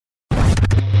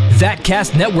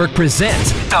ThatCast Network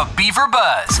presents The Beaver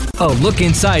Buzz, a look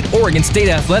inside Oregon State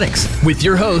athletics with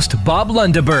your host, Bob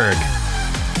Lundeberg.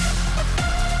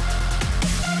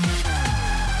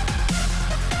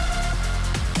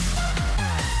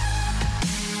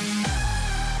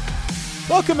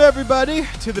 Welcome, everybody,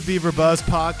 to the Beaver Buzz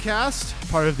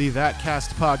podcast, part of the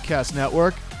ThatCast Podcast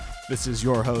Network. This is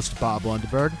your host, Bob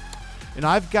Lundeberg, and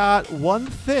I've got one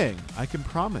thing I can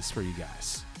promise for you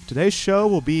guys. Today's show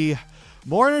will be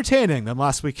more entertaining than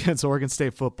last weekend's Oregon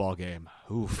State football game.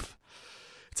 Oof.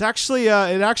 It actually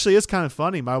is kind of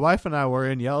funny. My wife and I were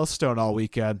in Yellowstone all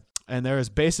weekend, and there is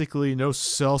basically no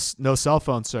cell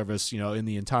phone service, in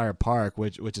the entire park,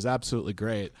 which is absolutely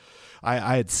great.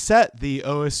 I had set the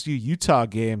OSU-Utah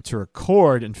game to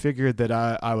record and figured that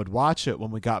I would watch it when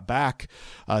we got back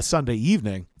Sunday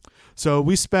evening. So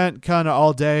we spent kind of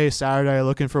all day Saturday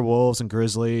looking for wolves and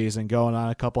grizzlies and going on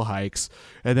a couple hikes.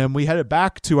 And then we headed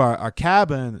back to our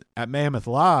cabin at Mammoth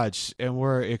Lodge, and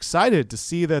we're excited to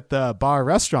see that the bar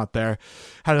restaurant there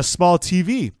had a small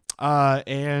TV.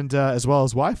 And as well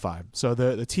as Wi-Fi. So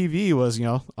the TV was,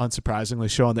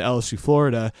 unsurprisingly showing the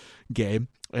LSU-Florida game.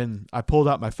 And I pulled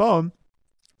out my phone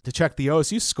to check the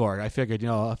OSU score. I figured,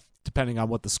 depending on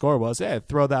what the score was,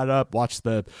 throw that up, watch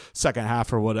the second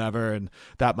half or whatever, and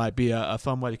that might be a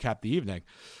fun way to cap the evening.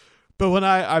 But when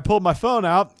I pulled my phone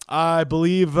out, I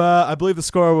believe the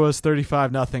score was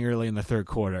 35-0 early in the third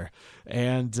quarter.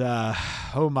 And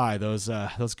oh my, those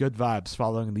good vibes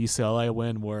following the UCLA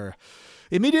win were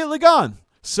immediately gone.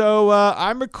 So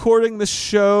I'm recording the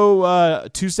show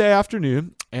Tuesday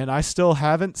afternoon, and I still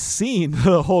haven't seen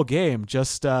the whole game,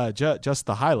 just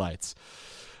the highlights.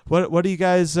 What do you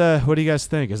guys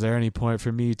think? Is there any point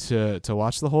for me to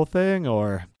watch the whole thing,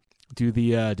 or do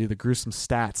the gruesome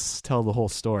stats tell the whole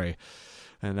story?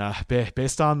 And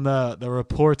based on the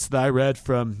reports that I read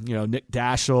from Nick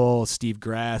Daschel, Steve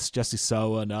Grass, Jesse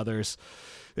Soa, and others,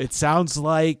 it sounds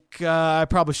like I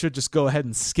probably should just go ahead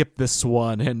and skip this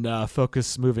one and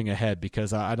focus moving ahead,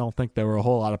 because I don't think there were a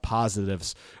whole lot of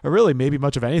positives, or really maybe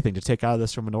much of anything to take out of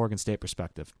this from an Oregon State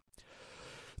perspective.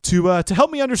 To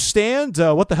help me understand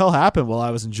what the hell happened while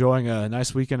I was enjoying a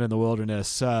nice weekend in the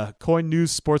wilderness, Coin News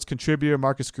sports contributor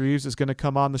Marcus Greaves is going to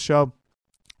come on the show.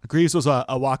 Greaves was a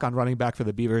walk-on running back for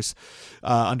the Beavers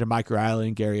under Mike Riley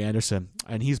and Gary Anderson,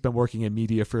 and he's been working in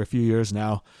media for a few years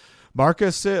now.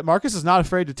 Marcus is not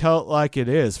afraid to tell it like it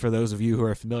is, for those of you who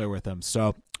are familiar with him.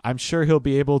 So I'm sure he'll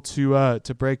be able to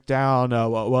break down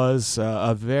what was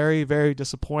a very, very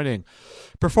disappointing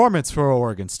performance for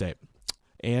Oregon State.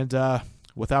 And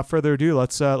without further ado,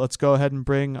 let's go ahead and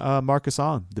bring Marcus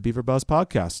on the Beaver Buzz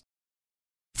podcast.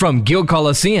 From Gill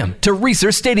Coliseum to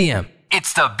Reser Stadium,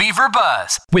 it's the Beaver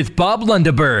Buzz with Bob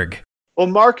Lundeberg. Well,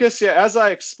 Marcus, as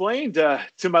I explained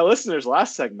to my listeners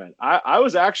last segment, I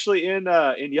was actually in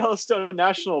Yellowstone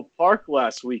National Park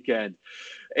last weekend,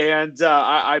 and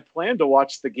I planned to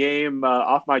watch the game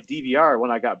off my DVR when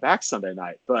I got back Sunday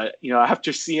night. But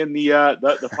after seeing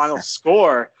the final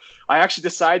score, I actually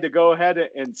decided to go ahead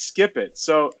and skip it.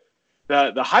 So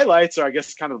the highlights are, I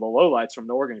guess, kind of the lowlights from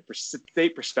an Oregon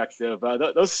State perspective.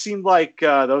 Those seemed like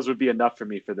those would be enough for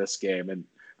me for this game. And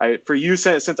for you,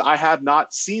 since I have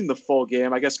not seen the full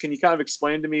game, I guess, can you kind of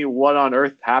explain to me what on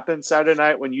earth happened Saturday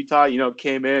night when Utah,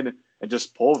 came in and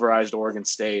just pulverized Oregon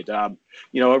State?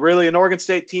 Really an Oregon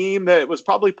State team that was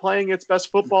probably playing its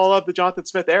best football of the Jonathan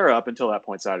Smith era up until that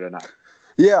point Saturday night.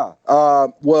 Yeah.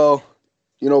 Well,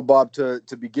 Bob,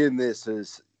 to begin this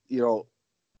is,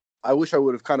 I wish I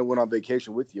would have kind of went on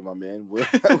vacation with you, my man.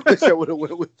 I wish I would have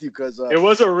went with you, because it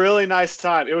was a really nice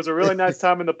time. It was a really nice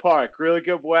time in the park. Really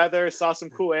good weather. Saw some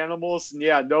cool animals,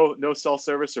 and no cell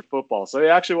service or football. So it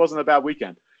actually wasn't a bad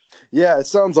weekend. Yeah, it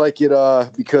sounds like it.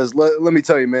 Because let me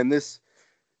tell you, man, this,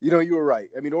 you were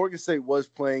right. I mean, Oregon State was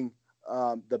playing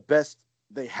the best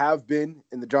they have been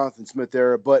in the Jonathan Smith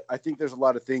era, but I think there's a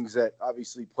lot of things that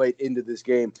obviously played into this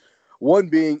game. One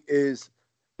being is,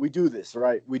 we do this,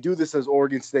 right? We do this as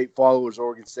Oregon State followers,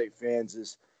 Oregon State fans,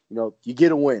 is, you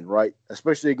get a win, right?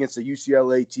 Especially against the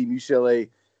UCLA team. UCLA,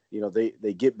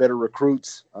 they get better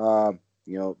recruits. They're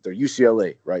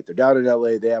UCLA, right? They're down in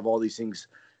LA. They have all these things,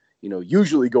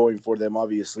 usually going for them,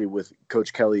 obviously, with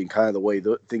Coach Kelly and kind of the way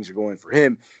things are going for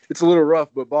him. It's a little rough,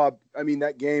 but Bob, I mean,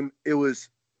 that game, it was,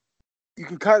 you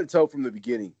can kind of tell from the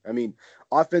beginning. I mean,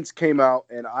 offense came out,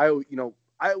 and I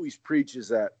always preach is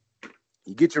that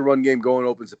you get your run game going,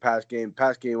 opens the pass game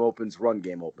opens, run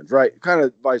game opens, right? Kind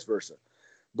of vice versa.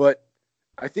 But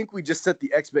I think we just set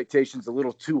the expectations a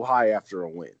little too high after a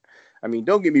win. I mean,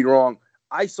 don't get me wrong.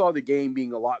 I saw the game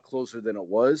being a lot closer than it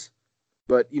was.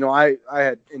 But, I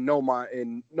had in no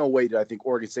way did I think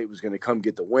Oregon State was going to come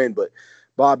get the win. But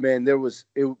Bob, man,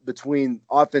 between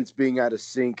offense being out of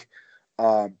sync,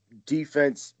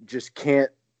 defense just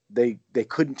can't. They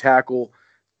couldn't tackle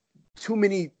too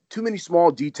many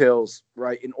small details,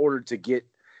 right, in order to get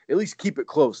at least keep it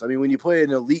close. I mean, when you play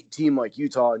an elite team like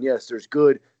Utah, and yes, there's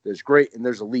good, there's great, and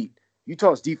there's elite.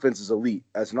 Utah's defense is elite.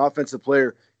 As an offensive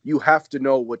player, you have to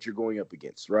know what you're going up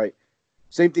against, right?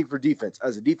 Same thing for defense.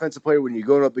 As a defensive player, when you're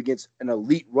going up against an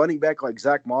elite running back like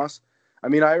Zach Moss, I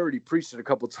mean, I already preached it a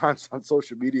couple times on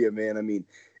social media, man. I mean,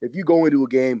 if you go into a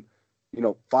game,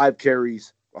 5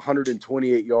 carries,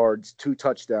 128 yards, 2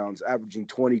 touchdowns, averaging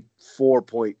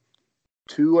 24.2,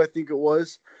 I think it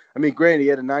was. I mean, granted, he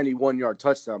had a 91-yard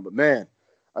touchdown, but man,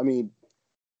 I mean,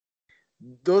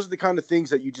 those are the kind of things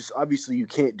that you just obviously you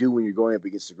can't do when you're going up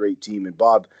against a great team. And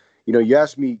Bob, you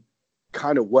asked me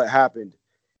kind of what happened,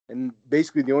 and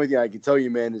basically the only thing I can tell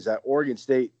you, man, is that Oregon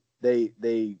State they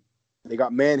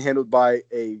got manhandled by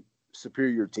a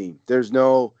superior team. There's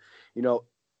no,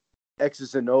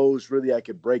 X's and O's really I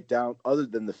could break down other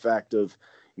than the fact of,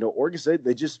 Oregon State,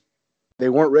 they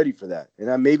weren't ready for that.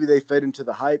 And maybe they fed into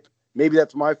the hype. Maybe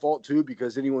that's my fault too,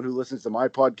 because anyone who listens to my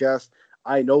podcast,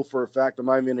 I know for a fact, I'm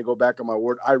not even going to go back on my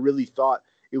word. I really thought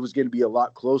it was going to be a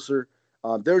lot closer.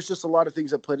 There's just a lot of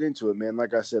things that played into it, man.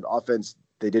 Like I said, offense,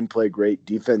 they didn't play great.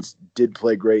 Defense did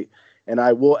play great. And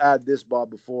I will add this, Bob,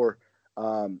 before,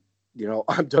 I'm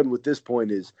done with this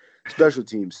point, is special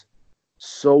teams.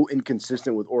 So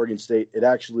inconsistent with Oregon State. It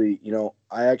actually,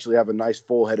 I actually have a nice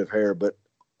full head of hair, but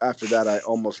after that, I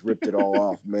almost ripped it all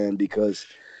off, man, because,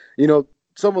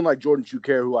 someone like Jordan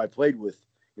Chuker, who I played with,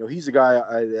 he's a guy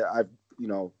I've,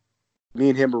 me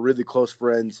and him are really close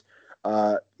friends.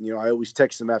 I always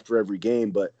text him after every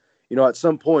game, but, at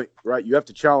some point, right, you have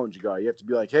to challenge a guy. You have to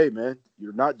be like, hey, man,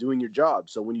 you're not doing your job.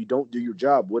 So when you don't do your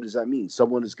job, what does that mean?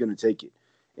 Someone is going to take it.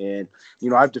 And,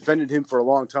 I've defended him for a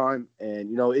long time, and,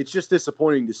 it's just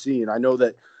disappointing to see. And I know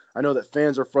that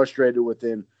fans are frustrated with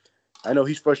him. I know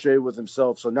he's frustrated with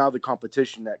himself. So now the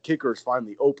competition, that kicker is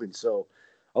finally open. So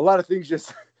a lot of things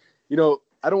just,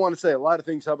 I don't want to say a lot of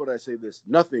things. How about I say this?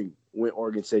 Nothing went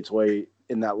Oregon State's way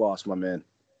in that loss, my man.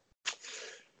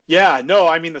 Yeah, no,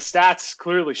 I mean, the stats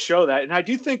clearly show that. And I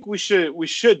do think we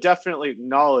should definitely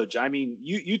acknowledge, I mean,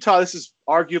 Utah, this is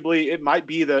arguably,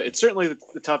 it's certainly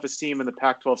the toughest team in the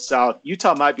Pac-12 South.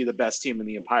 Utah might be the best team in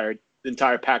the entire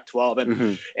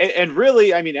Pac-12. And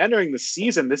really, I mean, entering the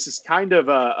season, this is kind of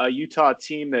a Utah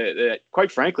team that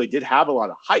quite frankly did have a lot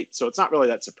of hype. So it's not really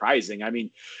that surprising. I mean,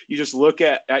 you just look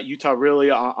at Utah really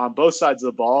on both sides of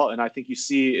the ball, and I think you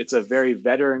see it's a very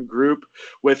veteran group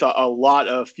with a lot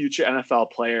of future NFL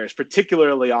players,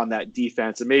 particularly on that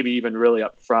defense and maybe even really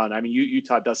up front. I mean,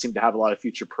 Utah does seem to have a lot of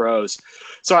future pros.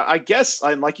 So I guess,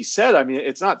 and like you said, I mean,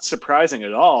 it's not surprising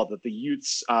at all that the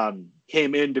Utes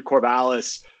came into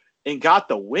Corvallis and got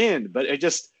the win, but it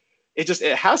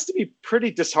has to be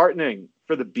pretty disheartening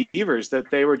for the Beavers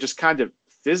that they were just kind of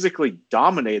physically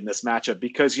dominating this matchup,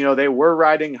 because, they were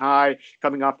riding high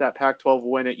coming off that Pac-12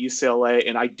 win at UCLA.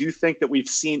 And I do think that we've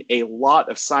seen a lot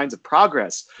of signs of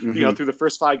progress, through the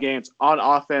first 5 games on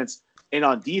offense and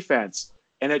on defense.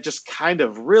 And it just kind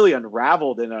of really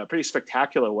unraveled in a pretty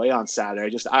spectacular way on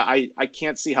Saturday. I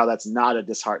can't see how that's not a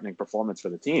disheartening performance for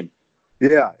the team.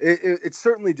 Yeah, it's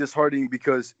certainly disheartening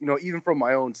because, even from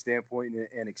my own standpoint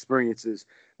and experiences,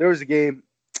 there was a game,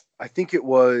 I think it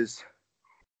was,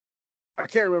 I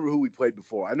can't remember who we played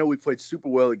before. I know we played super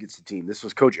well against the team. This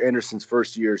was Coach Anderson's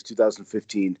first year,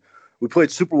 2015. We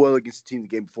played super well against the team the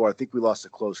game before. I think we lost a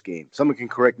close game. Someone can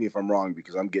correct me if I'm wrong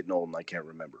because I'm getting old and I can't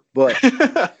remember.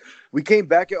 But we came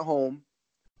back at home,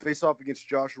 faced off against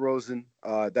Josh Rosen,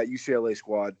 that UCLA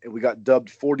squad, and we got dubbed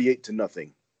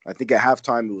 48-0. I think at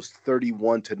halftime it was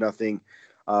 31-0.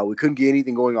 We couldn't get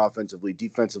anything going offensively.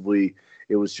 Defensively,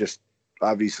 it was just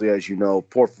obviously, as you know,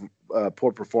 poor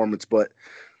performance. But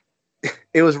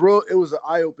it was an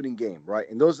eye-opening game, right?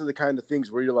 And those are the kind of things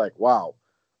where you're like, wow,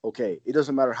 okay, it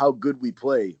doesn't matter how good we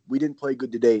play. We didn't play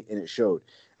good today, and it showed.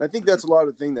 And I think that's a lot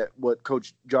of the thing that what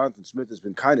Coach Jonathan Smith has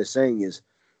been kind of saying is,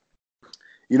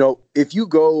 if you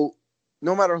go,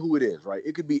 no matter who it is, right?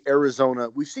 It could be Arizona.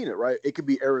 We've seen it, right? It could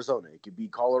be Arizona. It could be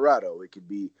Colorado. It could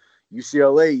be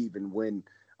UCLA even when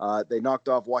they knocked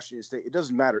off Washington State. It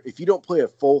doesn't matter. If you don't play a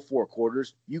full 4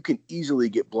 quarters, you can easily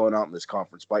get blown out in this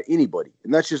conference by anybody.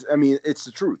 And that's just, I mean, it's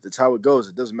the truth. It's how it goes.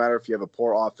 It doesn't matter if you have a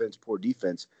poor offense, poor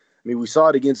defense. I mean, we saw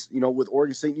it against, with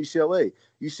Oregon State and UCLA.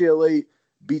 UCLA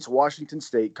beats Washington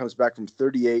State, comes back from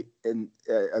 38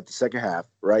 at the second half,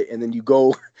 right? And then you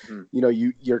go,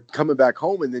 you're coming back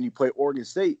home, and then you play Oregon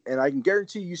State. And I can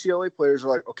guarantee UCLA players are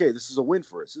like, okay, this is a win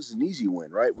for us. This is an easy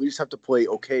win, right? We just have to play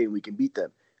okay, and we can beat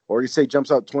them. Oregon State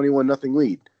jumps out 21-0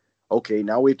 lead. Okay,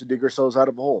 now we have to dig ourselves out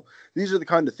of a hole. These are the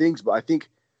kind of things, but I think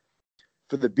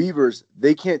for the Beavers,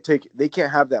 they can't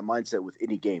have that mindset with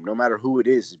any game, no matter who it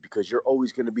is, because you're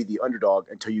always going to be the underdog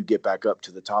until you get back up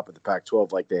to the top of the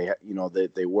Pac-12 like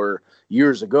they were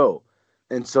years ago.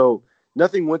 And so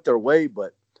nothing went their way,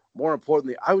 but more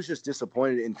importantly, I was just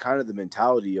disappointed in kind of the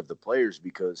mentality of the players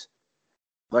because,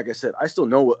 like I said, I still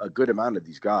know a good amount of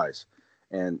these guys.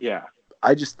 And yeah,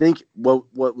 I just think what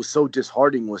was so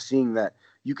disheartening was seeing that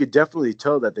you could definitely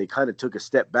tell that they kind of took a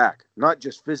step back, not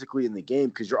just physically in the game,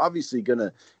 because you're obviously going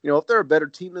to, if they're a better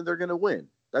team, then they're going to win.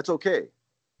 That's okay.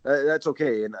 That's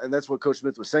okay. And that's what Coach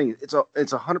Smith was saying. It's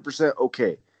 100%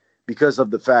 okay because of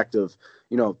the fact of,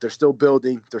 they're still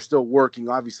building, they're still working.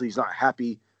 Obviously, he's not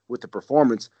happy with the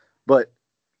performance, but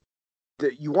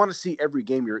you want to see every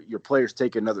game your players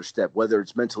take another step, whether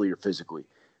it's mentally or physically.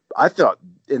 I thought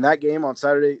in that game on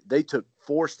Saturday, they took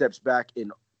 4 steps back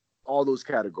in all those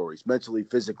categories, mentally,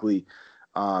 physically.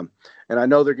 And I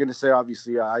know they're going to say,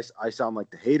 obviously, I sound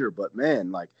like the hater, but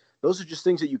man, like those are just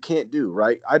things that you can't do,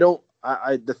 right?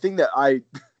 The thing that I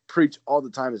preach all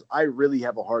the time is I really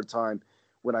have a hard time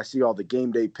when I see all the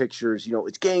game day pictures,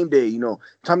 it's game day,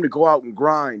 time to go out and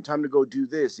grind, time to go do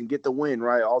this and get the win,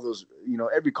 right? All those,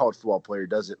 every college football player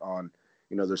does it on,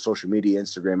 their social media,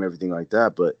 Instagram, everything like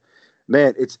that. But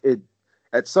man,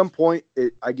 at some point,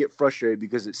 I get frustrated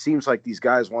because it seems like these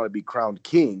guys want to be crowned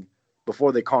king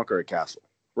before they conquer a castle,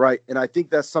 right? And I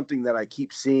think that's something that I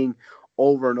keep seeing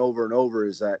over and over and over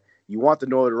is that you want the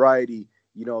notoriety,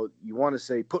 you want to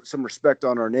say, put some respect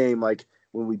on our name, like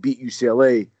when we beat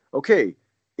UCLA. Okay,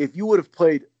 if you would have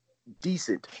played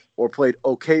decent or played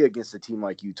okay against a team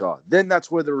like Utah, then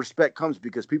that's where the respect comes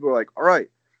because people are like, all right,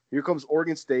 here comes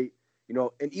Oregon State,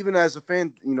 and even as a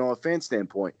fan, a fan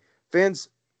standpoint, fans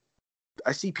 –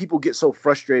 I see people get so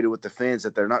frustrated with the fans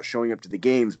that they're not showing up to the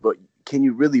games, but can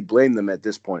you really blame them at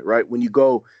this point, right? When you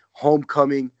go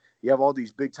homecoming, you have all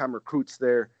these big time recruits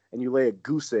there and you lay a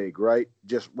goose egg, right?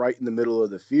 Just right in the middle of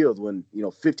the field when,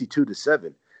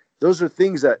 52-7. Those are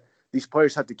things that these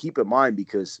players have to keep in mind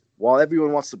because while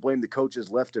everyone wants to blame the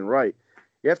coaches left and right,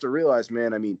 you have to realize,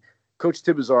 man, I mean, Coach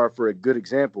Tibizar, for a good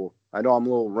example, I know I'm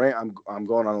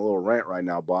going on a little rant right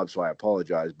now, Bob, so I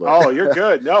apologize. But you're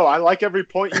good. No, I like every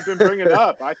point you've been bringing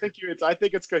up. I think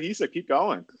it's cohesive. Keep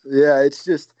going. Yeah, it's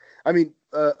just, I mean,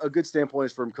 a good standpoint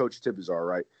is from Coach Tibizar,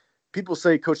 right? People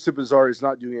say Coach Tibizar is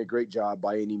not doing a great job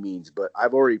by any means, but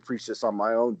I've already preached this on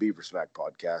my own Beaver Smack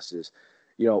podcast. Is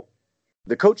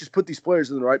the coaches put these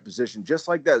players in the right position, just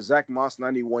like that Zach Moss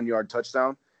 91-yard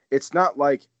touchdown. It's not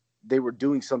like they were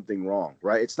doing something wrong,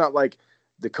 right? It's not like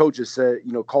the coaches said,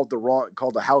 called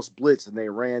the house blitz and they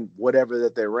ran whatever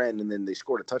that they ran and then they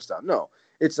scored a touchdown. No,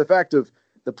 it's the fact of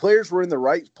the players were in the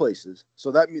right places.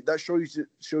 So that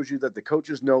shows you that the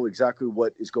coaches know exactly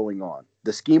what is going on.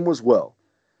 The scheme was well,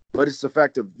 but it's the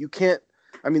fact of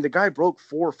the guy broke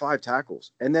 4 or 5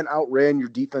 tackles and then outran your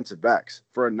defensive backs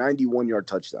for a 91-yard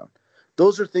touchdown.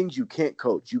 Those are things you can't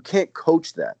coach. You can't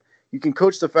coach that. You can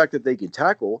coach the fact that they can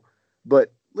tackle,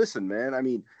 but listen, man, I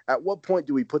mean, at what point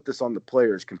do we put this on the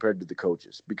players compared to the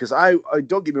coaches? Because I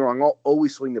don't get me wrong, I'll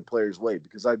always swing the players' way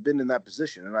because I've been in that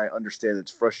position and I understand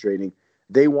it's frustrating.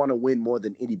 They want to win more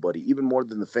than anybody, even more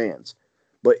than the fans.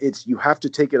 But you have to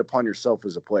take it upon yourself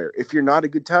as a player. If you're not a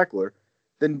good tackler,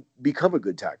 then become a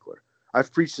good tackler.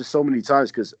 I've preached this so many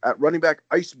times because at running back,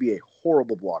 I used to be a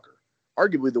horrible blocker,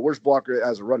 arguably the worst blocker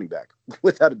as a running back,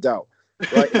 without a doubt.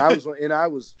 Right? And I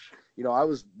was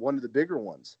one of the bigger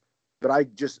ones. But I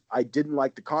didn't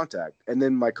like the contact. And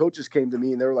then my coaches came to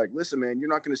me and they were like, listen, man, you're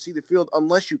not going to see the field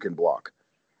unless you can block.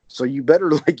 So you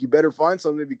better find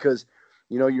something because,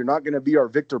 you're not going to be our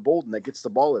Victor Bolden that gets the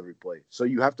ball every play. So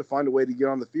you have to find a way to get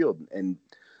on the field. And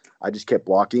I just kept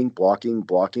blocking.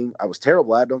 I was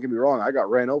terrible at it. Don't get me wrong. I got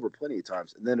ran over plenty of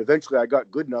times. And then eventually I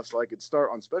got good enough so I could start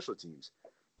on special teams.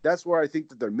 That's where I think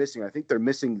that they're missing. I think they're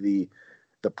missing the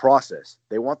process.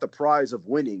 They want the prize of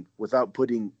winning without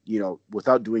doing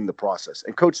the process.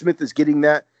 And Coach Smith is getting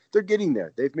that. They're getting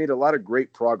there. They've made a lot of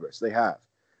great progress. They have.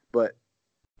 But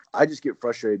I just get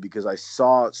frustrated because I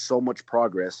saw so much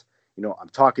progress. I'm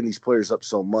talking these players up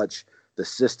so much. The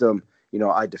system,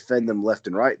 I defend them left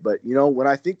and right. But, when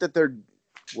I think that they're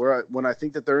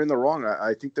in the wrong,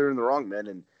 I think they're in the wrong, man.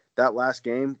 And that last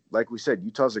game, like we said,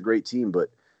 Utah's a great team,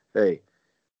 but hey,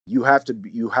 you have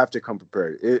to come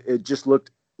prepared. It just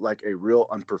looked like a real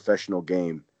unprofessional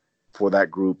game for that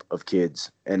group of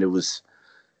kids. And it was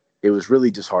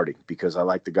really disheartening because I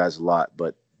like the guys a lot,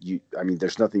 but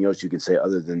there's nothing else you can say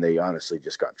other than they honestly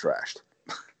just got trashed.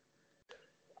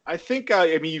 I think,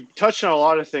 I mean, you touched on a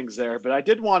lot of things there, but I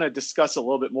did want to discuss a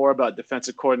little bit more about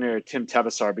defensive coordinator Tim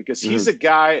Tebessar, because he's a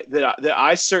guy that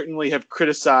I certainly have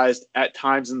criticized at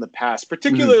times in the past,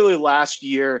 particularly last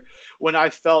year when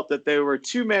I felt that there were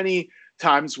too many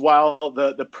times while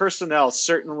the personnel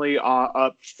certainly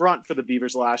up front for the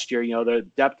Beavers last year, the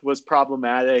depth was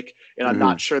problematic, and I'm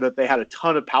not sure that they had a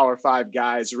ton of Power 5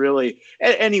 guys really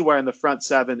anywhere in the front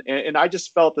seven. And I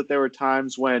just felt that there were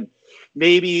times when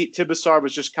maybe Tebessar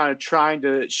was just kind of trying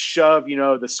to shove,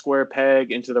 the square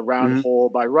peg into the round hole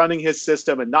by running his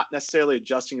system and not necessarily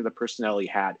adjusting to the personnel he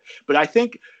had. But I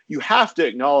think you have to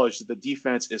acknowledge that the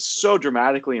defense is so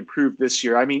dramatically improved this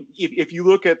year. I mean, if you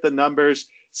look at the numbers,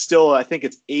 still, I think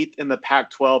it's 8th in the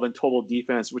Pac-12 in total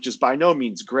defense, which is by no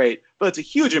means great, but it's a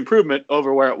huge improvement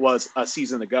over where it was a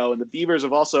season ago. And the Beavers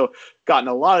have also gotten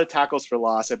a lot of tackles for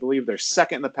loss. I believe they're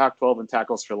 2nd in the Pac-12 in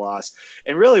tackles for loss.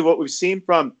 And really what we've seen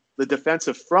from the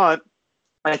defensive front,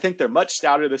 I think they're much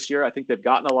stouter this year. I think they've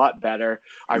gotten a lot better.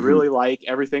 I really like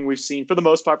everything we've seen, for the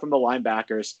most part, from the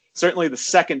linebackers. Certainly the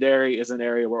secondary is an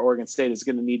area where Oregon State is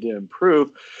going to need to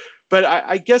improve. But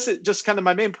I guess it just kind of,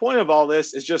 my main point of all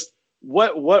this is just,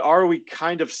 what are we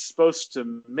kind of supposed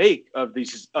to make of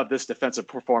this defensive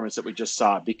performance that we just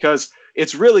saw? Because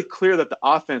it's really clear that the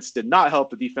offense did not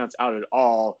help the defense out at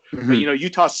all. But,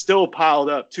 Utah still piled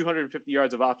up 250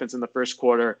 yards of offense in the first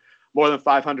quarter, more than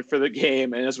 500 for the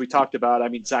game. And as we talked about, I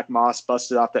mean, Zach Moss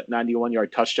busted off that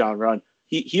 91-yard touchdown run.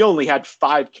 He only had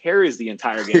 5 carries the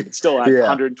entire game, but still had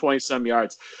 120 some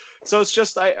yards. So it's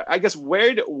just, I guess,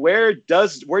 where do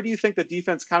you think the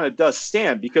defense kind of does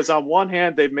stand? Because on one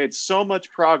hand, they've made so much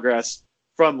progress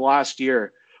from last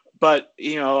year, but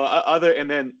other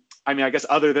than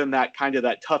that kind of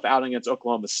that tough outing against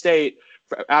Oklahoma State,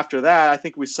 after that, I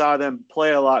think we saw them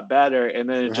play a lot better. And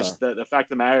then just the fact of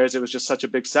the matter is, it was just such a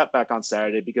big setback on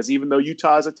Saturday, because even though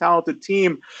Utah is a talented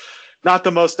team, not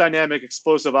the most dynamic,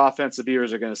 explosive offense the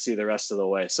Beavers are going to see the rest of the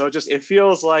way. So it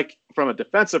feels like, from a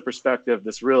defensive perspective,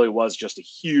 this really was just a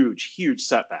huge, huge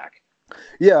setback.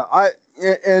 Yeah,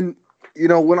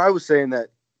 when I was saying that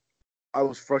I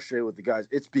was frustrated with the guys,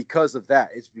 it's because of that.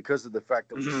 It's because of the fact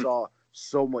that we saw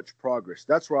so much progress.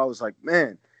 That's where I was like,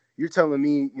 man, you're telling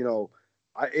me,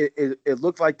 it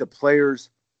looked like the players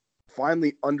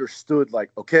finally understood, like,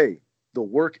 okay, the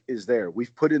work is there.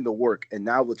 We've put in the work, and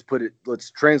now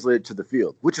let's translate it to the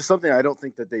field, which is something I don't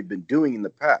think that they've been doing in the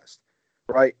past,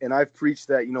 right? And I've preached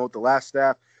that, with the last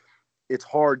staff, it's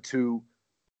hard to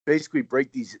basically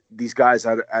break these guys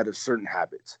out of certain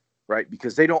habits, right?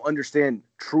 Because they don't understand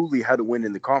truly how to win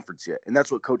in the conference yet. And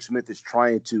that's what Coach Smith is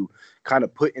trying to kind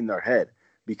of put in their head,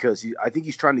 because I think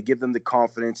he's trying to give them the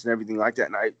confidence and everything like that.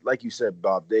 And like you said,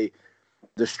 Bob, the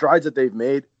strides that they've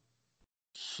made,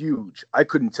 huge. I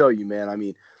couldn't tell you, man. I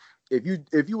mean, if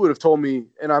you would have told me,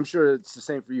 and I'm sure it's the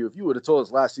same for you, if you would have told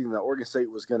us last season that Oregon State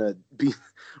was going to be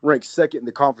ranked 2nd in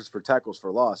the conference for tackles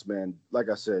for loss, man, like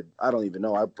I said, I don't even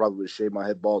know. I probably would have shaved my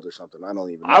head bald or something. I don't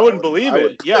even know. I wouldn't believe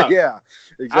it. Yeah. Yeah.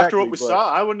 Exactly. After what we saw,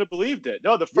 I wouldn't have believed it.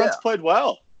 No, the front's played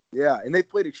well. Yeah, and they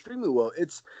played extremely well.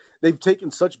 They've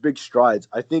taken such big strides.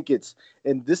 I think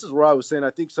and this is where I was saying,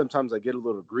 I think sometimes I get a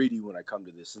little greedy when I come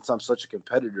to this, since I'm such a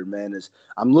competitor, man, is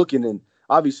I'm looking, and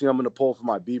obviously I'm going to pull for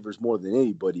my Beavers more than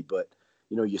anybody, but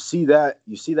you see that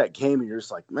game and you're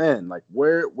just like, man, like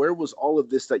where was all of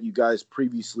this that you guys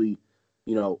previously,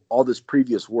 all this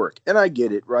previous work? And I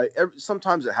get it, right?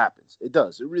 Sometimes it happens. It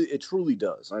does. It truly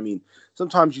does. I mean,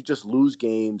 sometimes you just lose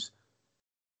games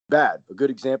bad. A good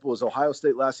example is Ohio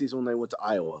State last season when they went to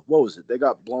Iowa. What was it? They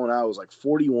got blown out. It was like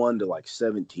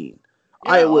 41-17. Yeah,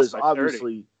 Iowa's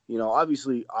obviously,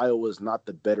 obviously Iowa's not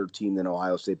the better team than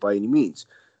Ohio State by any means.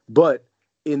 But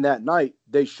in that night,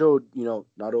 they showed,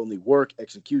 not only work,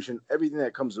 execution, everything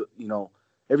that comes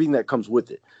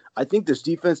with it. I think this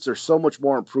defense, they're so much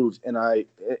more improved. And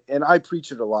I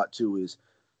preach it a lot too, is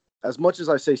as much as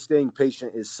I say staying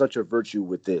patient is such a virtue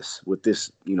with this,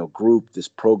 group, this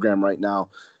program right now,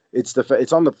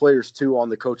 it's on the players too, on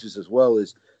the coaches as well,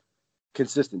 is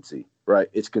consistency, right?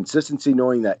 It's consistency,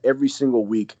 knowing that every single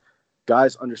week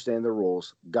guys understand their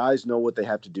roles, guys know what they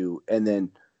have to do, and then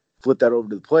flip that over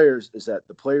to the players, is that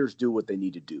the players do what they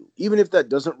need to do. Even if that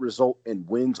doesn't result in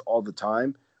wins all the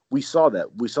time, we saw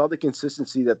that. We saw the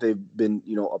consistency that they've been,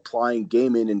 applying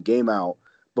game in and game out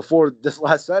before this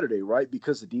last Saturday, right?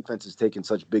 Because the defense has taken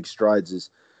such big strides. Is,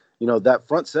 that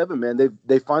front seven, man,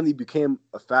 they finally became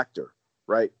a factor,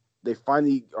 right? They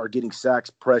finally are getting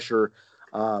sacks, pressure,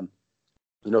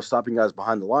 stopping guys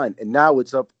behind the line. And now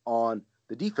it's up on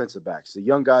the defensive backs, the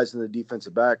young guys in the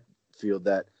defensive backfield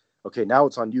that, okay, now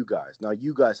it's on you guys. Now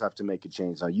you guys have to make a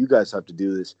change. Now you guys have to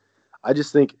do this. I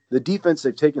just think the defense,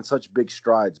 they've taken such big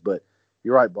strides, but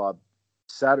you're right, Bob.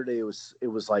 Saturday it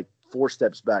was like 4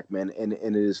 steps back, man, and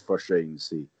it is frustrating to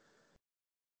see.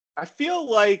 I feel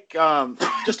like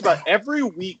just about every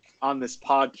week on this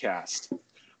podcast,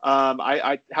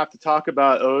 I have to talk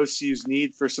about OSU's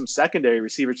need for some secondary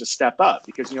receivers to step up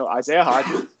because, Isaiah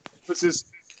Hodgins was his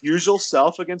usual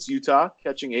self against Utah,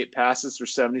 catching 8 passes for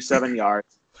 77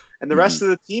 yards. And the rest of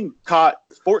the team caught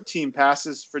 14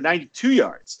 passes for 92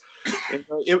 yards. And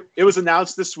it was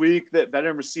announced this week that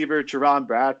veteran receiver Jerron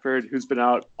Bradford, who's been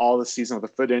out all the season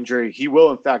with a foot injury, he will,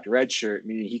 in fact, redshirt,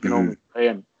 meaning he can only play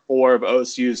in 4 of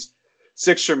OSU's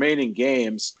 6 remaining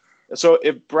games. So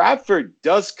if Bradford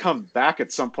does come back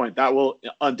at some point, that will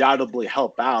undoubtedly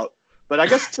help out. But I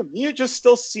guess to me, it just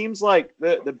still seems like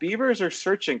the Beavers are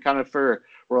searching kind of for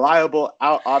reliable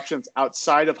options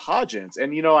outside of Hodgins.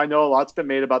 And, I know a lot's been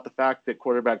made about the fact that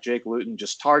quarterback Jake Luton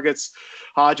just targets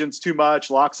Hodgins too much,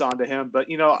 locks onto him. But,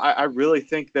 I really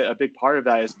think that a big part of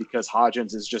that is because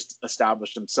Hodgins has just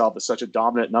established himself as such a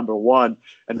dominant number one.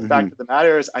 And the fact of the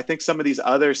matter is, I think some of these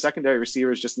other secondary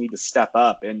receivers just need to step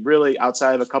up. And really,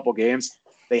 outside of a couple games,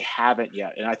 they haven't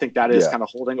yet. And I think that is kind of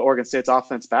holding Oregon State's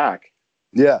offense back.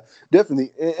 Yeah,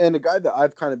 definitely. And a guy that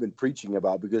I've kind of been preaching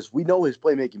about because we know his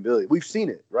playmaking ability. We've seen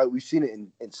it, right? We've seen it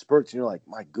in spurts. And you're like,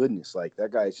 my goodness, like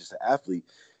that guy is just an athlete.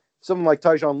 Someone like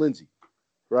Tyjon Lindsey,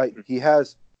 right? He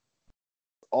has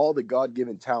all the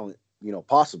God-given talent,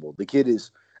 possible. The kid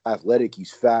is athletic.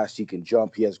 He's fast. He can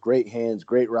jump. He has great hands,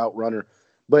 great route runner.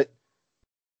 But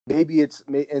maybe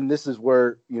and this is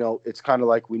where, it's kind of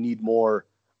like we need more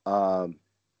I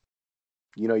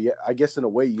guess in a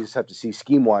way you just have to see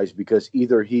scheme-wise because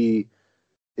either he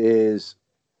is,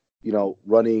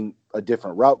 running a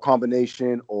different route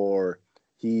combination or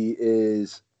he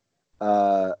is,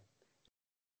 I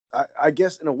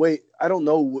guess in a way, I don't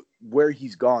know where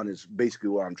he's gone is basically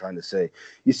what I'm trying to say.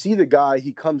 You see the guy,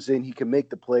 he comes in, he can make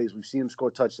the plays. We've seen him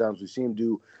score touchdowns. We've seen him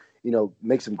do,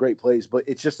 make some great plays. But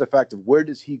it's just the fact of where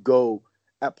does he go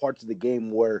at parts of the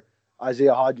game where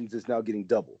Isaiah Hodgins is now getting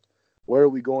doubled? Where are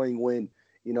we going when,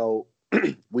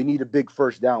 we need a big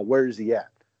first down? Where is he at?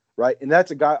 Right. And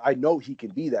that's a guy I know he can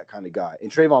be that kind of guy.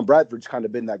 And Trayvon Bradford's kind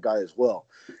of been that guy as well.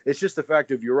 It's just the fact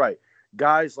of you're right.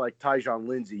 Guys like Tyjon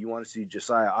Lindsey, you want to see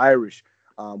Josiah Irish.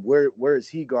 Where has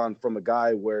he gone from a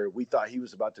guy where we thought he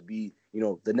was about to be,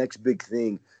 the next big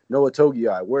thing? Noah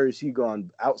Togiai, where has he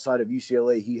gone outside of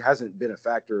UCLA? He hasn't been a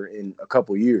factor in a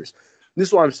couple years. This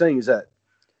is what I'm saying is that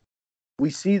we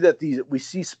see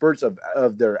spurts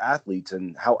of their athletes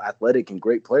and how athletic and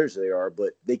great players they are,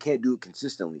 but they can't do it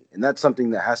consistently. And that's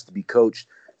something that has to be coached,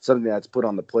 something that's put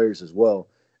on the players as well.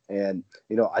 And,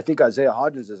 I think Isaiah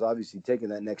Hodgins has obviously taken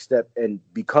that next step and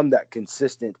become that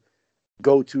consistent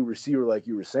go-to receiver like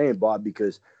you were saying, Bob,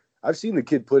 because I've seen the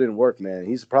kid put in work, man.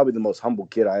 He's probably the most humble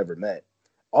kid I ever met.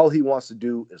 All he wants to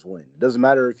do is win. It doesn't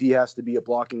matter if he has to be a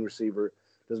blocking receiver. It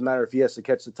doesn't matter if he has to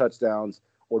catch the touchdowns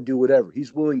or do whatever.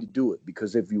 He's willing to do it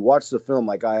because if you watch the film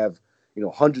like I have,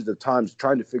 hundreds of times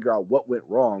trying to figure out what went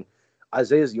wrong,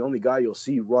 Isaiah's the only guy you'll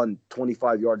see run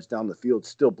 25 yards down the field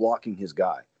still blocking his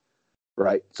guy,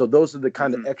 right? So those are the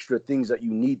kind of extra things that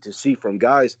you need to see from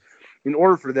guys in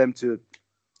order for them to,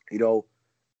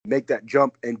 make that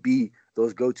jump and be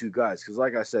those go-to guys. Because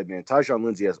like I said, man, Tyjon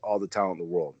Lindsey has all the talent in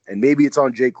the world. And maybe it's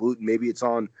on Jake Luton, maybe it's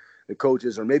on the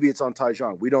coaches, or maybe it's on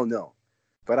Tyjon. We don't know.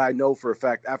 But I know for a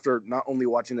fact, after not only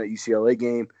watching that UCLA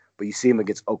game, but you see him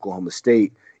against Oklahoma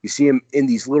State, you see him in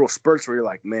these little spurts where you're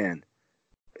like, man,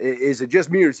 is it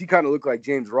just me or does he kind of look like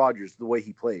James Rodgers the way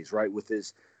he plays, right? With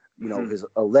his, his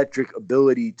electric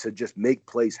ability to just make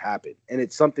plays happen. And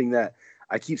it's something that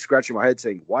I keep scratching my head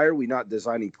saying, why are we not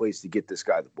designing plays to get this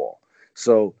guy the ball?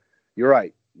 So you're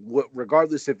right.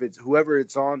 Regardless if it's whoever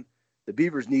it's on, the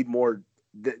Beavers need more.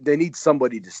 They need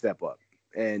somebody to step up.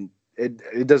 And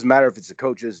it doesn't matter if it's the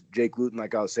coaches, Jake Luton,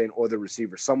 like I was saying, or the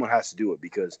receiver. Someone has to do it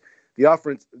because the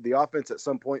offense at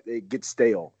some point, they get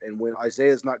stale. And when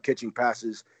Isaiah's not catching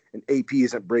passes and AP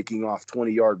isn't breaking off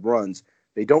 20-yard runs,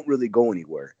 they don't really go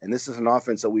anywhere. And this is an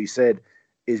offense that we said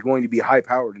is going to be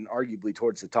high-powered and arguably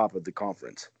towards the top of the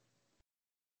conference.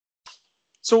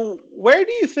 So where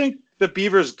do you think the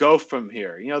Beavers go from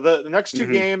here? The next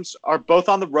two games are both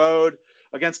on the road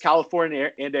against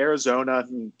California and Arizona.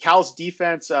 And Cal's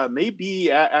defense may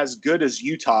be as good as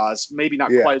Utah's, maybe not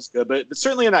quite as good, but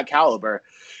certainly in that caliber.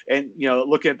 And,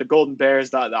 looking at the Golden Bears,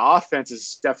 the offense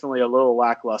is definitely a little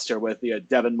lackluster with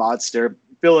Devin Modster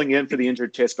filling in for the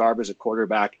injured Chase Garbers at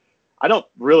quarterback. I don't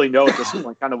really know at this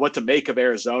point kind of what to make of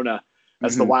Arizona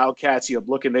as the Wildcats.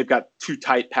 They've got 2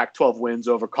 tight Pac-12 wins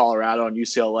over Colorado and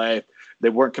UCLA. They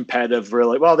weren't competitive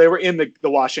really. Well, they were in the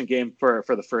Washington game for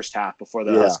the first half before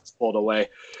the Huskies pulled away.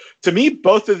 To me,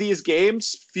 both of these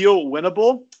games feel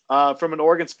winnable from an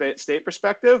Oregon State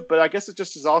perspective, but I guess it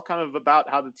just is all kind of about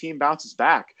how the team bounces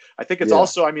back. I think it's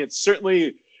also, I mean, it's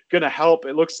certainly going to help.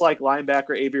 It looks like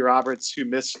linebacker A.B. Roberts, who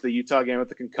missed the Utah game with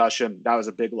the concussion, that was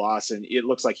a big loss, and it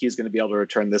looks like he's going to be able to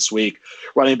return this week.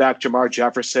 Running back Jamar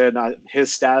Jefferson,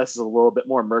 his status is a little bit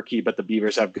more murky, but the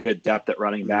Beavers have good depth at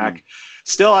running back.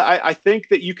 Still, I think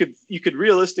that you could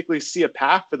realistically see a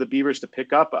path for the Beavers to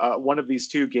pick up one of these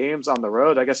two games on the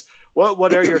road. I guess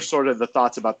what are your sort of the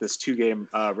thoughts about this 2-game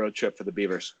road trip for the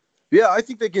Beavers? Yeah, I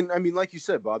think they can. I mean, like you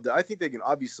said, Bob, I think they can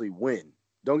obviously win.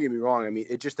 Don't get me wrong. I mean,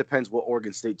 it just depends what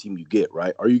Oregon State team you get,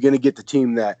 right? Are you going to get the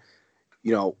team that,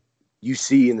 you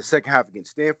see in the second half against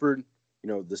Stanford,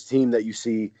 this team that you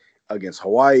see against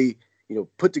Hawaii,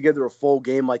 put together a full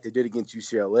game like they did against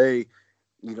UCLA?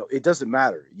 It doesn't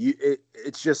matter.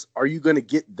 It's just, are you going to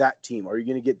get that team? Are you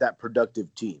going to get that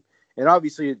productive team? And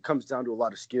obviously it comes down to a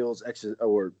lot of skills,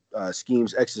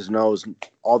 schemes, X's and O's,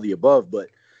 all the above. But,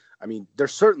 I mean, they're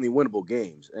certainly winnable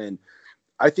games. And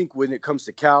I think when it comes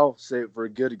to Cal, say for a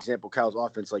good example, Cal's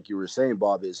offense, like you were saying,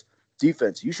 Bob, is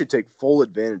defense. You should take full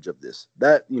advantage of this.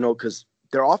 That, because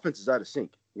their offense is out of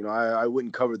sync. I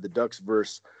wouldn't cover the Ducks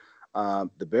versus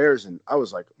the Bears, and I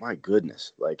was like, my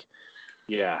goodness, like,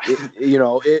 yeah,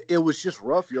 it was just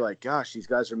rough. You're like, gosh, these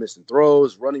guys are missing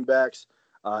throws, running backs.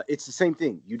 It's the same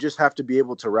thing. You just have to be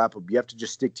able to wrap up. You have to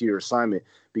just stick to your assignment,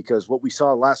 because what we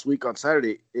saw last week on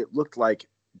Saturday, it looked like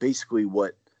basically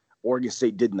what Oregon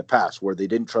State did in the past, where they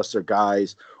didn't trust their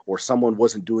guys or someone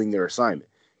wasn't doing their assignment.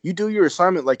 You do your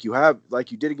assignment like you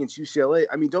did against UCLA.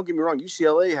 I mean, don't get me wrong.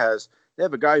 UCLA they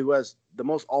have a guy who has the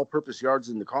most all-purpose yards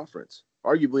in the conference,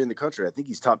 arguably in the country. I think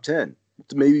he's top 10,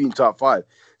 maybe even top 5.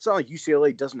 It's not like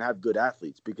UCLA doesn't have good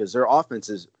athletes, because their offense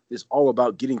is all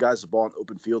about getting guys the ball in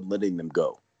open field and letting them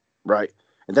go, right?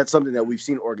 And that's something that we've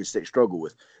seen Oregon State struggle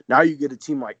with. Now you get a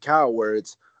team like Cal where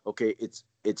it's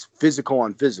physical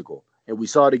on physical. And we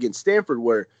saw it against Stanford,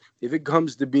 where if it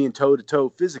comes to being toe-to-toe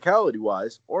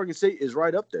physicality-wise, Oregon State is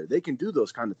right up there. They can do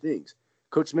those kind of things.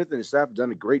 Coach Smith and his staff have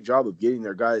done a great job of getting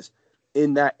their guys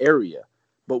in that area.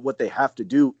 But what they have to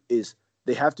do is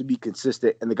they have to be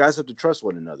consistent, and the guys have to trust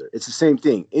one another. It's the same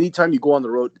thing. Anytime you go on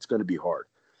the road, it's going to be hard.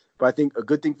 But I think a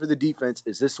good thing for the defense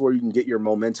is this is where you can get your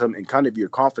momentum and kind of your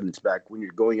confidence back when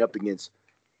you're going up against,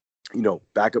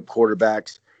 backup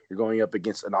quarterbacks. You're going up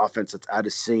against an offense that's out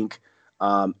of sync.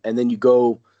 And then you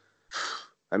go,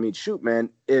 I mean, shoot,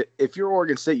 man, if you're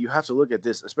Oregon State, you have to look at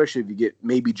this, especially if you get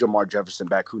maybe Jamar Jefferson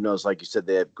back. Who knows? Like you said,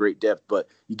 they have great depth, but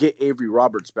you get Avery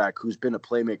Roberts back, who's been a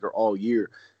playmaker all year.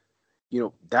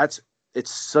 It's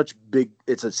such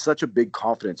a big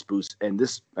confidence boost. And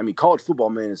this, I mean, college football,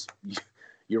 man, is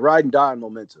you ride and die on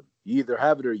momentum. You either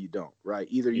have it or you don't, right?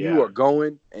 Either you are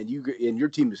going and your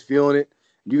team is feeling it,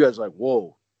 and you guys are like,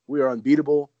 whoa, we are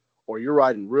unbeatable. Or you're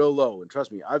riding real low. And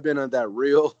trust me, I've been on that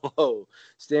real low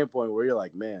standpoint where you're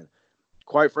like, man,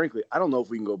 quite frankly, I don't know if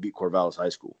we can go beat Corvallis High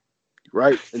School,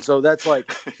 right? And so that's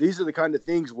like, these are the kind of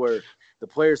things where the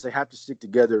players, they have to stick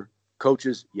together.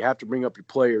 Coaches, you have to bring up your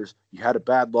players. You had a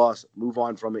bad loss, move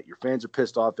on from it. Your fans are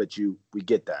pissed off at you. We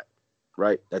get that,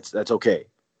 right? That's okay.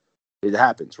 It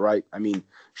happens, right? I mean,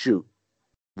 shoot,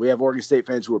 we have Oregon State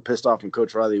fans who are pissed off when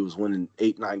Coach Riley was winning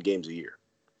 8-9 games a year.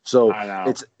 So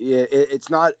it's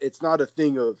not a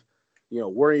thing of,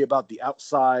 worrying about the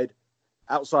outside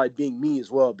being me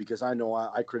as well, because I know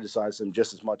I criticize him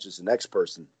just as much as the next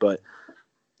person. But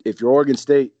if you're Oregon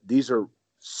State, these are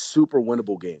super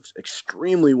winnable games,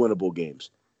 extremely winnable games.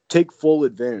 Take full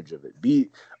advantage of it.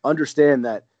 Understand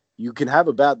that you can have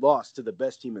a bad loss to the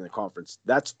best team in the conference.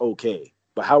 That's okay.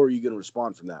 But how are you going to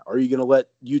respond from that? Are you going to let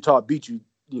Utah beat you,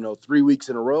 3 weeks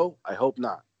in a row? I hope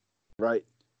not. Right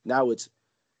now it's,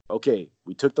 okay,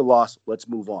 we took the loss. Let's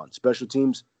move on. Special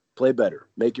teams, play better.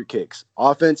 Make your kicks.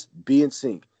 Offense, be in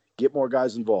sync. Get more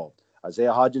guys involved.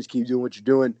 Isaiah Hodgins, keep doing what you're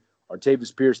doing.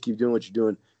 Artavis Pierce, keep doing what you're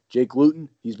doing. Jake Luton,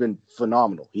 he's been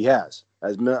phenomenal. He has.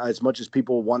 As much as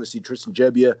people want to see Tristan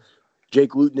Gebbia,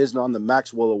 Jake Luton isn't on the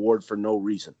Maxwell Award for no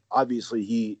reason. Obviously,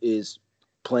 he is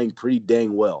playing pretty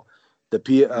dang well.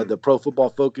 The Pro Football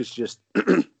Focus just,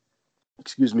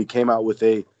 came out with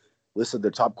a list of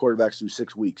their top quarterbacks through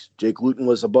 6 weeks. Jake Luton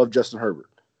was above Justin Herbert.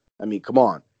 I mean, come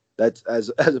on. That's as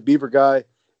a Beaver guy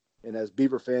and as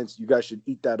Beaver fans, you guys should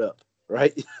eat that up,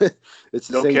 right? It's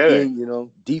the same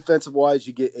thing, Defensive wise,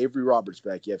 you get Avery Roberts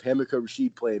back. You have Hamika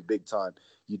Rashid playing big time.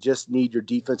 You just need your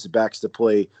defensive backs to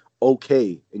play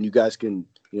okay, and you guys can,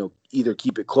 either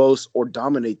keep it close or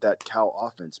dominate that Cal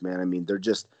offense, man. I mean,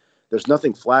 there's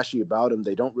nothing flashy about them.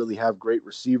 They don't really have great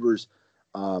receivers.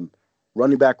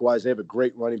 running back wise, they have a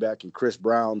great running back in Chris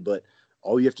Brown, but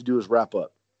all you have to do is wrap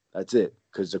up. That's it.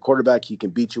 Because the quarterback, he can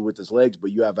beat you with his legs,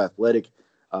 but you have athletic,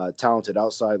 talented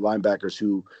outside linebackers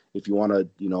who, if you want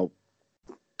to,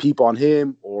 peep on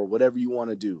him or whatever you want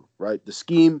to do, right? The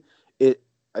scheme,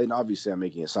 and obviously I'm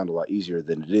making it sound a lot easier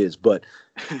than it is, but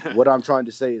what I'm trying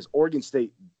to say is Oregon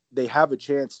State, they have a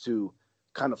chance to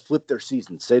kind of flip their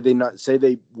season. Say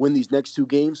they win these next 2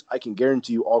 games, I can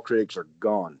guarantee you all critics are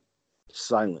gone,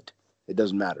 silent. It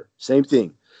doesn't matter. Same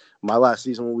thing. My last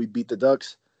season when we beat the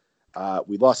Ducks,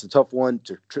 we lost a tough one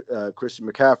to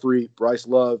Christian McCaffrey, Bryce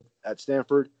Love at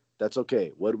Stanford. That's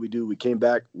okay. What did? We came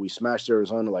back. We smashed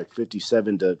Arizona like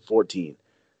 57-14.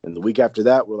 And the week after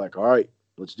that, we're like, all right,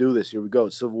 let's do this. Here we go.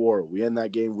 It's Civil War. We end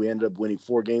that game. We ended up winning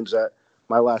 4 games at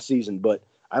my last season. But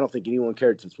I don't think anyone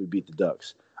cared since we beat the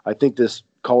Ducks. I think this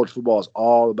college football is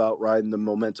all about riding the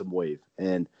momentum wave.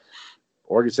 And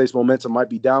Oregon State's momentum might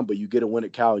be down, but you get a win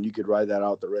at Cal, and you could ride that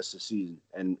out the rest of the season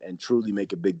and truly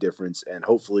make a big difference and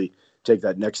hopefully take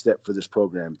that next step for this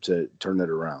program to turn it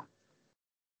around.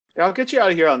 Yeah, I'll get you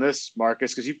out of here on this,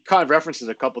 Marcus, because you've kind of referenced it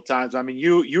a couple times. I mean,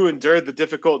 you endured the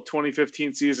difficult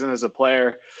 2015 season as a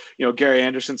player, Gary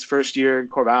Anderson's first year in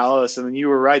Corvallis, and then you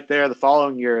were right there the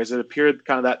following year as it appeared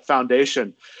kind of that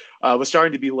foundation was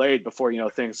starting to be laid before,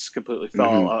 things completely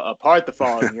fell apart the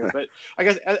following year. But I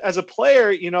guess as a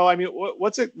player,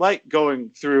 what's it like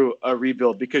going through a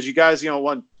rebuild? Because you guys,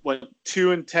 went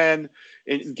 2-10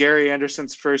 in Gary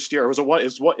Anderson's first year. Or it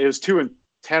was 2-10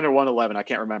 or 1-11. I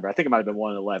can't remember. I think it might have been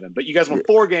 1-11. But you guys won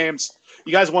 4 games.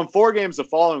 You guys won 4 games the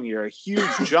following year, a huge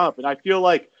jump. And I feel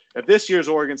like if this year's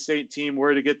Oregon State team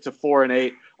were to get to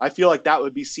 4-8, I feel like that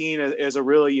would be seen as a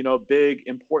really, big,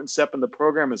 important step in the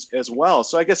program as well.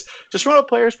 So I guess just from a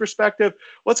player's perspective,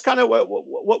 what's kind of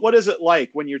what is it like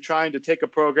when you're trying to take a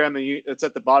program that's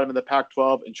at the bottom of the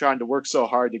Pac-12 and trying to work so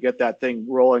hard to get that thing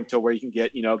rolling to where you can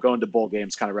get, going to bowl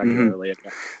games kind of regularly?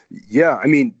 Yeah, I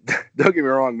mean, don't get me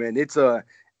wrong, man. It's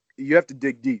you have to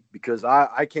dig deep because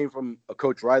I came from a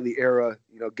Coach Riley era,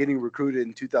 getting recruited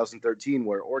in 2013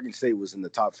 where Oregon State was in the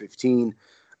top 15.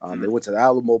 They went to the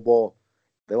Alamo Bowl.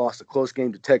 They lost a close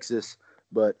game to Texas,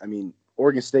 but I mean,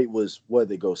 Oregon State was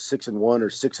they go 6-1 or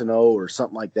 6-0 or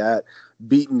something like that,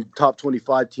 beating top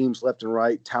 25 teams left and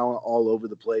right, talent all over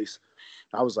the place.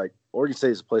 I was like, Oregon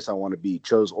State is a place I want to be.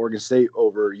 Chose Oregon State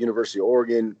over University of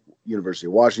Oregon, University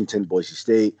of Washington, Boise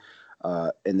State,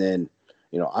 and then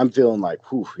I'm feeling like,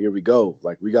 whew, here we go.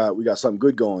 Like we got something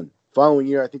good going. Following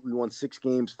year, I think we won 6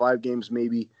 games, 5 games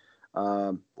maybe.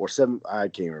 Or 7. I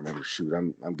can't remember. Shoot,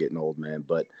 I'm getting old, man.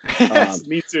 But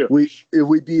me too. We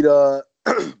beat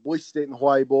Boise State in the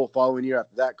Hawaii Bowl. Following year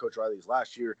after that, Coach Riley's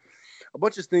last year. A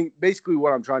bunch of things. Basically,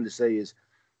 what I'm trying to say is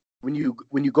when you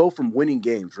go from winning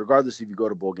games, regardless if you go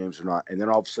to bowl games or not, and then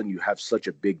all of a sudden you have such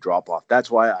a big drop off.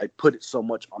 That's why I put it so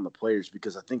much on the players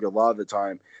because I think a lot of the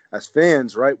time as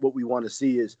fans, right, what we want to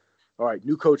see is, all right,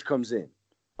 new coach comes in.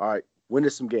 All right. Win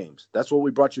us some games. That's what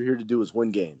we brought you here to do is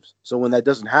win games. So when that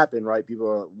doesn't happen, right,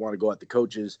 people want to go at the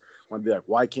coaches, want to be like,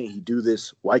 why can't he do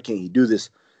this? Why can't he do this?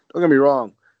 Don't get me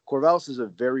wrong. Corvallis is a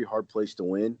very hard place to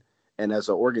win. And as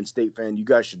an Oregon State fan, you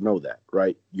guys should know that,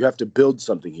 right? You have to build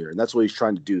something here. And that's what he's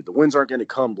trying to do. The wins aren't going to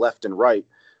come left and right,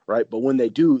 right? But when they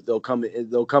do, they'll come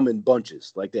in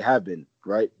bunches like they have been,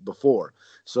 right, before.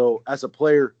 So as a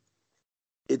player,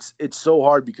 it's so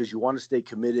hard because you want to stay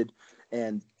committed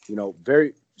and,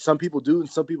 some people do and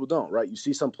some people don't, right? You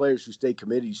see some players who stay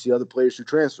committed. You see other players who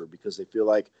transfer because they feel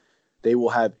like they will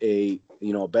have a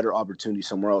better opportunity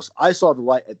somewhere else. I saw the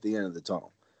light at the end of the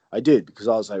tunnel. I did because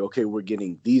I was like, okay, we're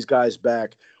getting these guys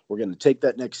back. We're going to take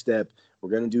that next step.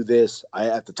 We're going to do this.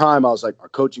 At the time, I was like, our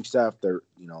coaching staff, they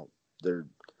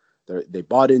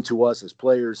bought into us as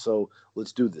players. So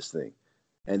let's do this thing.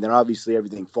 And then obviously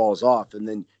everything falls off. And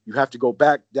then you have to go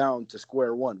back down to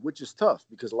square one, which is tough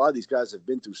because a lot of these guys have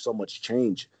been through so much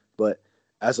change. But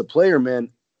as a player, man,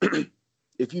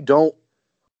 if you don't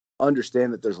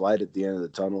understand that there's light at the end of the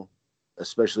tunnel,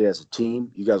 especially as a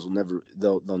team, you guys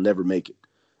they'll never make it.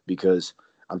 Because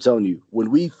I'm telling you, when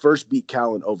we first beat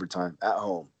Cal in overtime at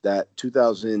home, that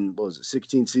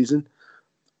 2016 season,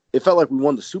 it felt like we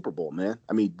won the Super Bowl, man.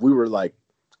 I mean, we were like,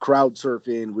 crowd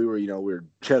surfing, we were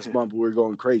chest bumping, we were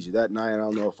going crazy. That night, I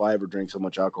don't know if I ever drank so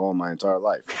much alcohol in my entire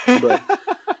life.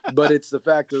 But it's the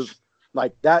fact of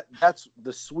like that's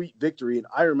the sweet victory. And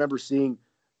I remember seeing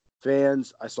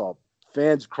fans, I saw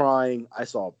fans crying, I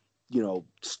saw,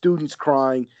 students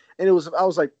crying. And I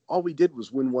was like, all we did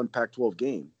was win one Pac-12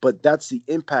 game. But that's the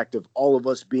impact of all of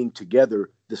us being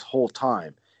together this whole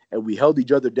time. And we held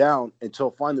each other down until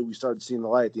finally we started seeing the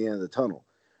light at the end of the tunnel.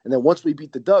 And then once we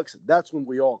beat the Ducks, that's when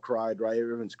we all cried, right?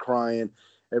 Everyone's crying.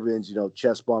 everyone's,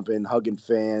 chest bumping, hugging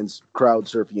fans, crowd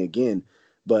surfing again.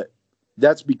 But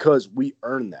that's because we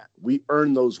earned that. We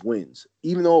earned those wins.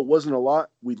 Even though it wasn't a lot,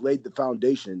 we laid the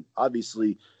foundation.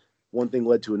 Obviously, one thing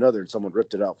led to another, and someone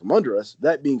ripped it out from under us.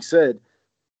 That being said,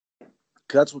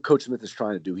 that's what Coach Smith is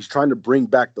trying to do. He's trying to bring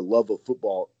back the love of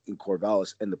football in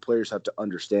Corvallis, and the players have to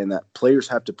understand that. Players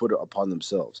have to put it upon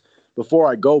themselves.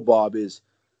 Before I go, Bob,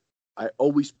 I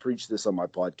always preach this on my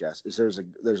podcast,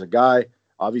 there's a guy,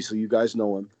 obviously you guys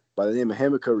know him, by the name of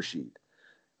Hamika Rashid.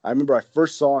 I remember I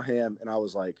first saw him, and I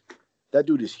was like, that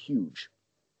dude is huge.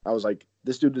 I was like,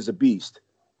 this dude is a beast,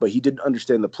 but he didn't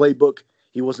understand the playbook.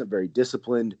 He wasn't very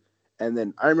disciplined. And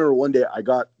then I remember one day I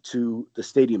got to the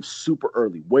stadium super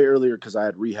early, way earlier because I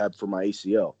had rehab for my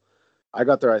ACL. I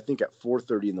got there, I think, at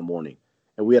 4:30 in the morning,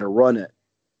 and we had a run at,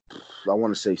 I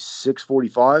want to say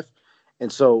 6:45.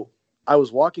 And so I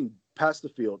was walking past the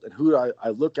field, and I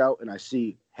look out and I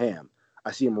see Ham.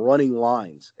 I see him running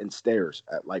lines and stairs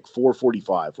at like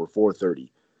 4:45 or 4:30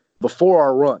 before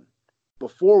our run,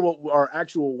 before our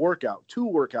actual workout, 2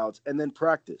 workouts, and then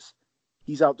practice.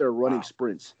 He's out there running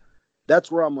sprints. That's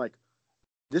where I'm like,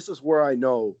 this is where I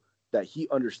know that he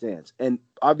understands. And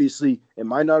obviously, it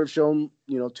might not have shown,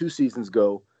 2 seasons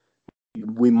ago.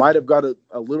 We might have got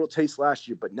a little taste last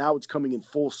year, but now it's coming in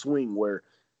full swing where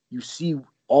you see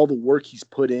all the work he's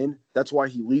put in. That's why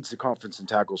he leads the conference in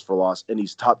tackles for loss, and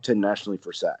he's top 10 nationally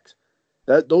for sacks.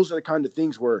 Those are the kind of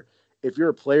things where if you're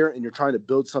a player and you're trying to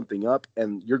build something up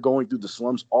and you're going through the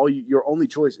slumps, your only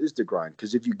choice is to grind.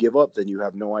 Because if you give up, then you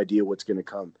have no idea what's going to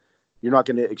come. You're not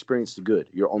going to experience the good.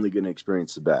 You're only going to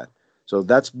experience the bad. So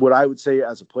that's what I would say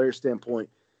as a player standpoint.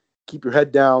 Keep your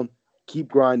head down. Keep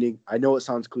grinding. I know it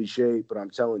sounds cliche, but I'm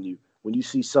telling you, when you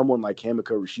see someone like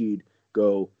Hamika Rashid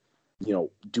go,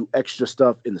 do extra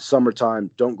stuff in the summertime,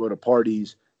 don't go to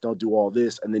parties, don't do all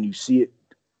this, and then you see it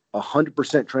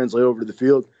 100% translate over to the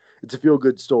field, it's a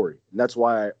feel-good story. And that's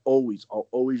why I'll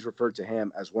always refer to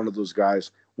Ham as one of those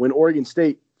guys. When Oregon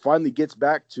State finally gets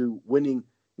back to winning,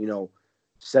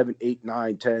 7, 8,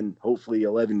 9, 10, hopefully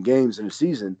 11 games in a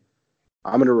season,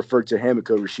 I'm going to refer to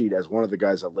Hamika Rashid as one of the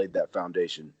guys that laid that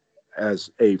foundation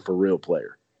as a for-real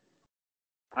player.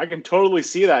 I can totally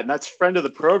see that. And that's friend of the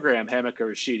program, Hamika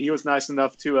Rashid. He was nice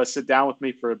enough to sit down with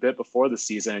me for a bit before the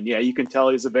season. And yeah, you can tell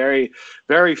he's a very,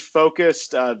 very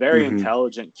focused, very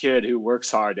intelligent kid who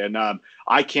works hard. And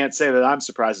I can't say that I'm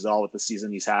surprised at all with the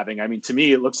season he's having. I mean, to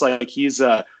me, it looks like he's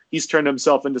turned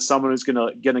himself into someone who's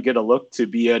gonna get a look to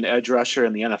be an edge rusher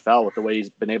in the NFL with the way he's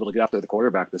been able to get after the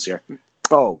quarterback this year.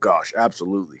 Oh gosh,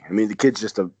 absolutely. I mean, the kid's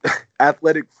just an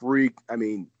athletic freak. I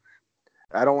mean,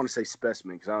 I don't want to say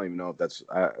specimen because I don't even know if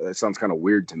that sounds kind of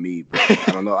weird to me. But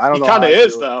I don't know. I don't know. He kind of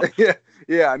is though.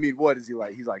 Yeah. I mean, what is he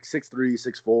like? He's like 6'3",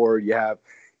 6'4".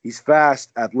 He's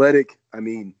fast, athletic. I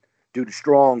mean, dude is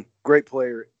strong, great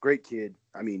player, great kid.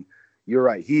 I mean, you're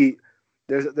right.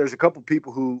 There's a couple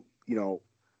people who,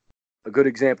 a good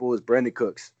example is Brandon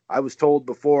Cooks. I was told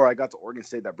before I got to Oregon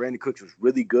State that Brandon Cooks was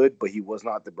really good, but he was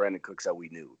not the Brandon Cooks that we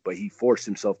knew. But he forced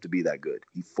himself to be that good.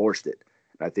 He forced it.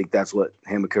 And I think that's what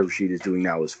Hamika Rashid is doing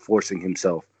now, is forcing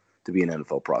himself to be an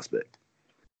NFL prospect.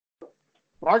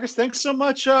 Marcus, thanks so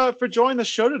much for joining the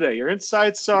show today. Your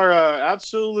insights are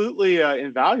absolutely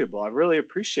invaluable. I really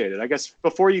appreciate it. I guess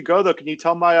before you go, though, can you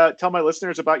tell my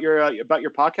listeners about your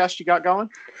podcast you got going?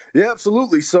 Yeah,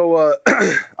 absolutely. So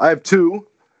I have 2.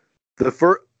 The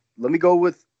first, let me go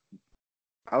with,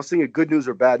 I was thinking good news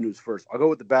or bad news first. I'll go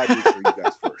with the bad news for you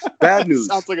guys first. Bad news.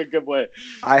 Sounds like a good way.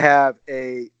 I have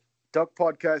a Duck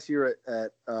podcast here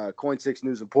at Coin 6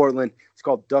 News in Portland. It's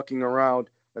called Ducking Around.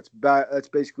 That's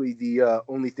basically the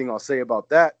only thing I'll say about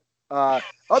that.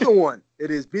 Other one,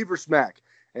 it is Beaver Smack.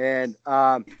 And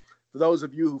for those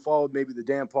of you who followed maybe the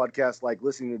Dan podcast, like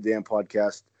listening to the Dan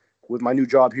podcast, with my new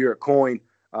job here at Coin,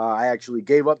 I actually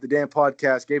gave up the Dan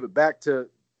podcast, gave it back to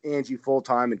Angie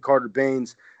full-time and Carter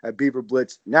Baines at Beaver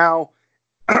Blitz. Now,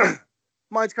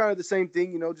 mine's kind of the same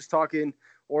thing, just talking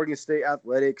Oregon State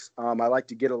athletics. I like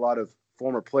to get a lot of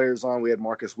former players on. We had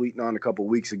Marcus Wheaton on a couple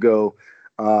weeks ago.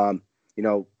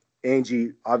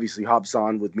 Angie obviously hops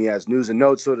on with me as news and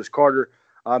notes. So does Carter.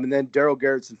 And then Daryl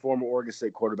Garrettson, former Oregon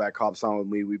State quarterback, hops on with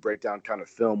me. We break down kind of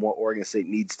film what Oregon State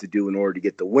needs to do in order to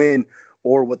get the win,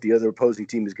 or what the other opposing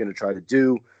team is going to try to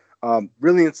do.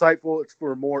 Really insightful. It's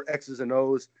for more X's and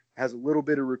O's. Has a little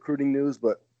bit of recruiting news,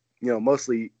 but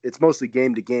it's mostly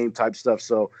game to game type stuff.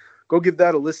 So go give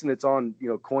that a listen. It's on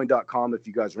coin.com if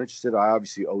you guys are interested. I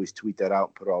obviously always tweet that out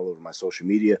and put it all over my social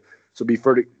media. So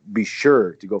be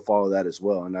sure to go follow that as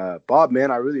well. And Bob, man,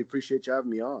 I really appreciate you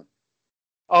having me on.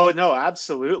 Oh no,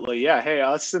 absolutely. Yeah. Hey,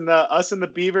 us in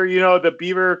the Beaver, the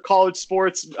Beaver college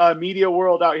sports media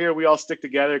world out here, we all stick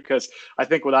together because I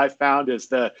think what I've found is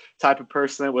the type of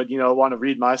person that would, want to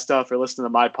read my stuff or listen to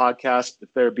my podcast.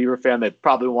 If they're a Beaver fan, they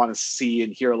probably want to see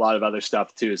and hear a lot of other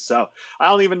stuff too. So I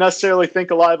don't even necessarily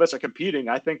think a lot of us are competing.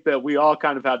 I think that we all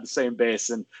kind of have the same base,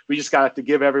 and we just got to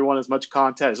give everyone as much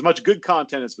content, as much good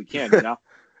content as we can,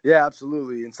 Yeah,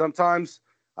 absolutely. And sometimes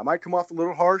I might come off a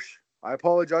little harsh. I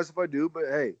apologize if I do, but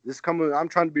hey, I'm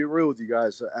trying to be real with you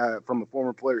guys from a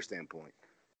former player standpoint.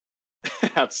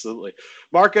 Absolutely.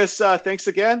 Marcus, thanks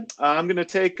again. I'm going to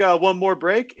take one more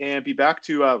break and be back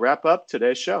to wrap up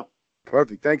today's show.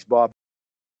 Perfect. Thanks, Bob.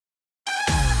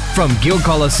 From Guild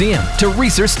Coliseum to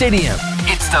Research Stadium,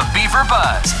 it's the Beaver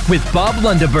Buzz with Bob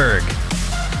Lundeberg.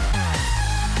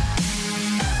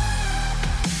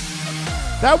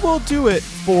 That will do it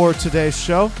for today's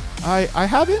show. I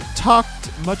haven't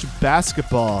talked much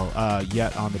basketball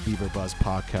yet on the Beaver Buzz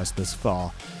podcast this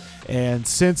fall. And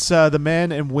since the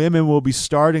men and women will be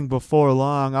starting before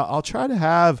long, I'll try to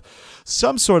have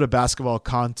some sort of basketball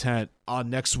content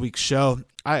on next week's show.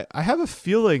 I have a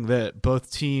feeling that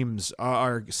both teams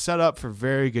are set up for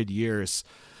very good years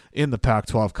in the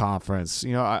Pac-12 conference.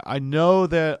 I know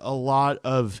that a lot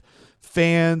of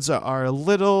fans are a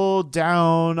little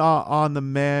down on the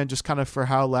men just kind of for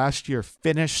how last year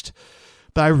finished.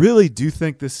 But I really do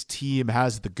think this team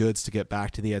has the goods to get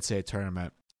back to the NCAA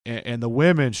tournament. And the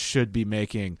women should be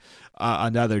making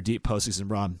another deep postseason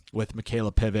run with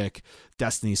Michaela Pivick,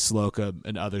 Destiny Slocum,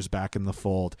 and others back in the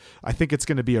fold. I think it's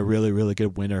going to be a really, really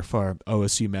good winner for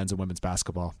OSU men's and women's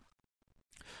basketball.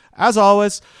 As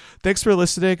always, thanks for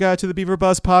listening to the Beaver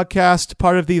Buzz podcast,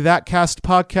 part of the That Cast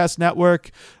podcast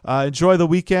network. Enjoy the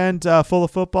weekend full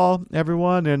of football,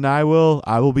 everyone, and I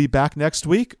will be back next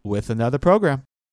week with another program.